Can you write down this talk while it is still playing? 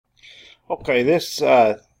Okay, this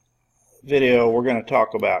video we're going to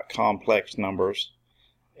talk about complex numbers.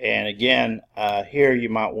 And again, here you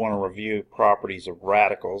might want to review properties of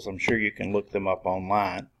radicals. I'm sure you can look them up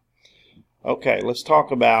online. Okay, let's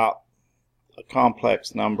talk about a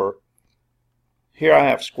complex number. Here I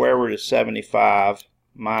have square root of 75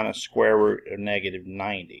 minus square root of negative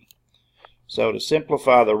 90. So to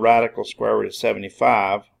simplify the radical square root of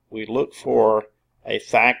 75, we look for a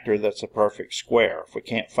factor that's a perfect square. If we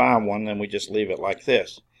can't find one, then we just leave it like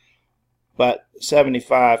this. But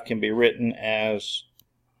 75 can be written as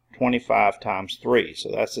 25 times 3.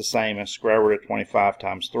 So that's the same as square root of 25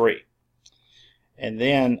 times 3. And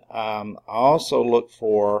then I also look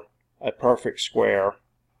for a perfect square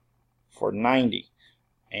for 90.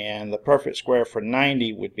 And the perfect square for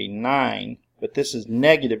 90 would be 9. But this is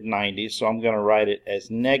negative 90, so I'm going to write it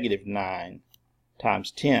as negative 9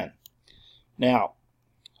 times 10. Now,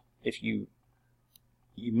 if you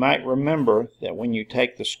might remember that when you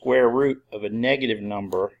take the square root of a negative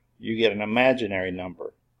number, you get an imaginary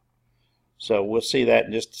number. So we'll see that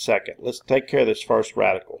in just a second. Let's take care of this first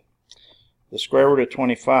radical. The square root of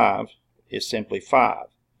 25 is simply 5.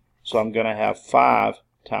 So I'm going to have 5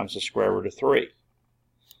 times the square root of 3.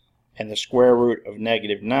 And the square root of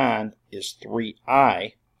negative 9 is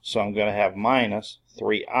 3i. So I'm going to have minus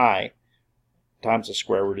 3i times the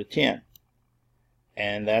square root of 10.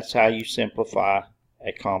 And that's how you simplify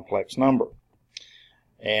a complex number.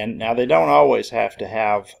 And now they don't always have to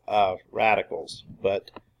have radicals, but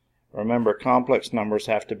remember, complex numbers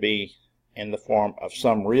have to be in the form of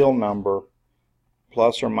some real number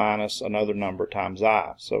plus or minus another number times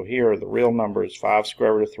I. So here the real number is 5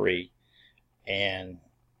 square root of 3, and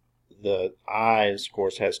the I, of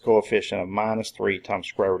course, has coefficient of minus 3 times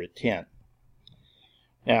square root of 10.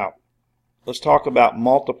 Now, let's talk about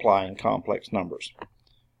multiplying complex numbers.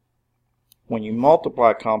 When you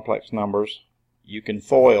multiply complex numbers, you can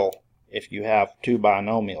FOIL if you have two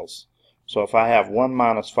binomials. So if I have 1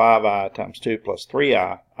 minus 5i times 2 plus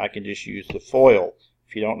 3i, I can just use the FOIL.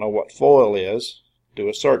 If you don't know what FOIL is, do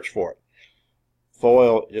a search for it.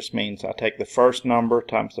 FOIL just means I take the first number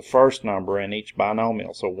times the first number in each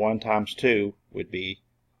binomial. So 1 times 2 would be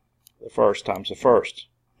the first times the first.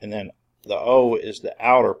 And then the O is the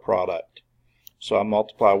outer product. So I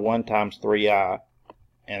multiply 1 times 3i,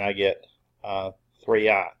 and I get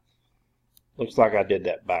 3i. Looks like I did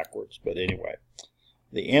that backwards, but anyway.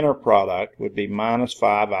 The inner product would be minus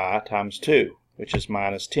 5i times 2, which is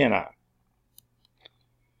minus 10i.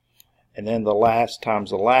 And then the last times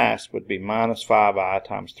the last would be minus 5i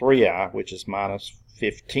times 3i, which is minus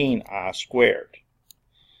 15i squared.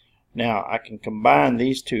 Now I can combine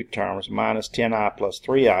these two terms. Minus 10i plus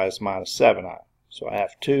 3i is minus 7i. So I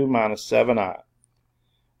have 2 minus 7i.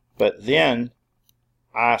 But then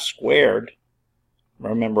I squared,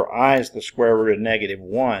 remember I is the square root of negative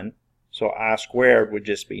 1, so I squared would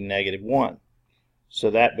just be negative 1.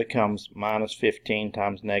 So that becomes minus 15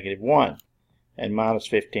 times negative 1. And minus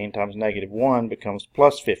 15 times negative 1 becomes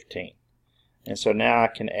plus 15. And so now I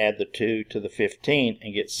can add the 2 to the 15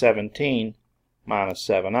 and get 17 minus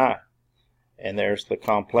 7i. And there's the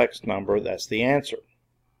complex number. That's the answer.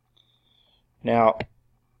 Now,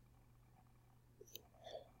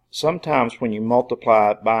 sometimes when you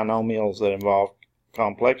multiply binomials that involve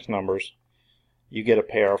complex numbers, you get a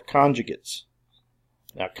pair of conjugates.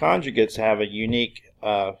 Now, conjugates have a unique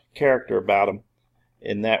character about them,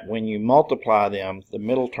 in that when you multiply them, the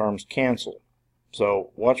middle terms cancel. So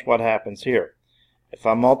watch what happens here. If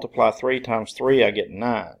I multiply 3 times 3, I get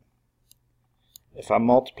 9. If I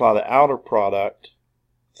multiply the outer product,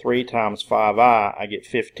 3 times 5i, I get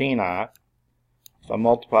 15i. If I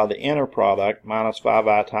multiply the inner product, minus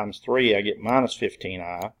 5i times 3, I get minus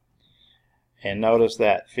 15i. And notice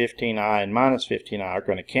that 15i and minus 15i are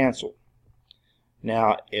going to cancel.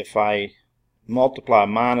 Now, if I multiply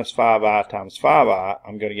minus 5i times 5i,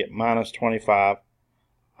 I'm going to get minus 25i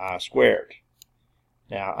squared.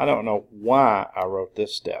 Now, I don't know why I wrote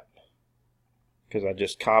this step, because I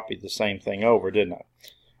just copied the same thing over, didn't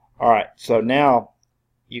I? Alright, so now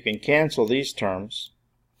you can cancel these terms,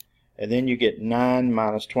 and then you get 9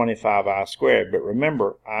 minus 25i squared. But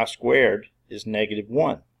remember, I squared is negative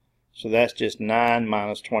 1. So that's just 9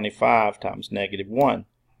 minus 25 times negative 1,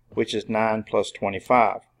 which is 9 plus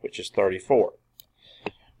 25, which is 34.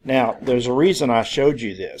 Now, there's a reason I showed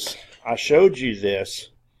you this. I showed you this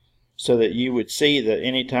so that you would see that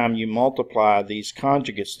anytime you multiply these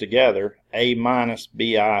conjugates together, a minus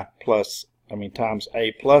bi plus, times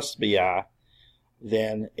a plus bi,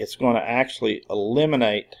 then it's going to actually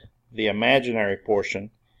eliminate the imaginary portion,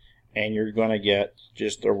 and you're going to get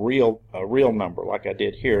just a real number, like I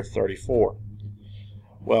did here, 34.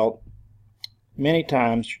 Well, many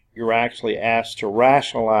times you're actually asked to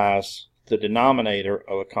rationalize the denominator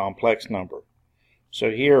of a complex number. So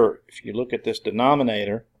here, if you look at this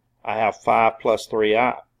denominator, I have 5 plus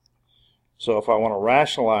 3i. So if I want to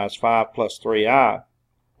rationalize 5 plus 3i,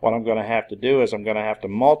 what I'm going to have to do is I'm going to have to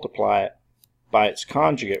multiply it by its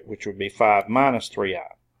conjugate, which would be 5 minus 3i.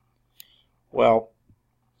 Well,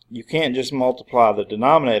 you can't just multiply the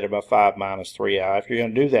denominator by 5 minus 3i. If you're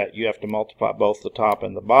going to do that, you have to multiply both the top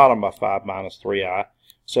and the bottom by 5 minus 3i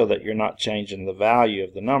so that you're not changing the value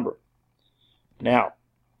of the number. Now,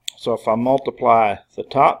 so if I multiply the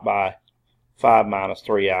top by 5 minus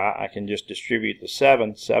 3i, I can just distribute the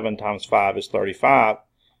 7. 7 times 5 is 35,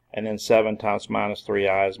 and then 7 times minus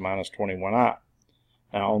 3i is minus 21i.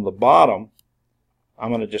 Now on the bottom, I'm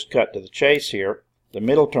going to just cut to the chase here. The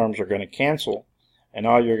middle terms are going to cancel, and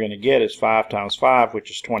all you're going to get is 5 times 5, which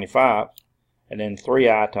is 25, and then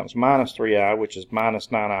 3i times minus 3i, which is minus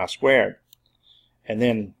 9i squared. And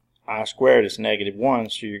then I squared is negative 1,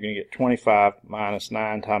 so you're going to get 25 minus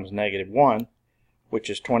 9 times negative 1, which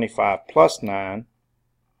is 25 plus 9,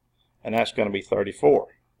 and that's going to be 34.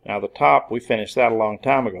 Now the top, we finished that a long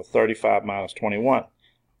time ago, 35 minus 21,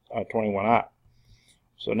 21i.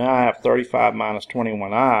 So now I have 35 minus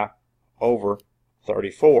 21i over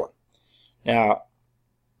 34. Now,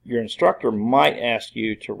 your instructor might ask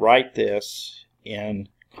you to write this in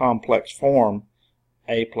complex form,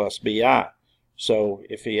 a plus bi. So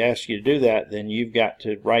if he asks you to do that, then you've got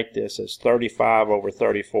to write this as 35 over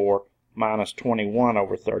 34 minus 21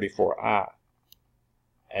 over 34i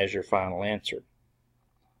as your final answer.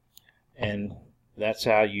 And that's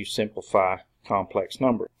how you simplify complex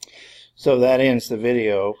numbers. So that ends the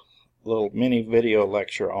video, little mini video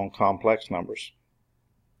lecture on complex numbers.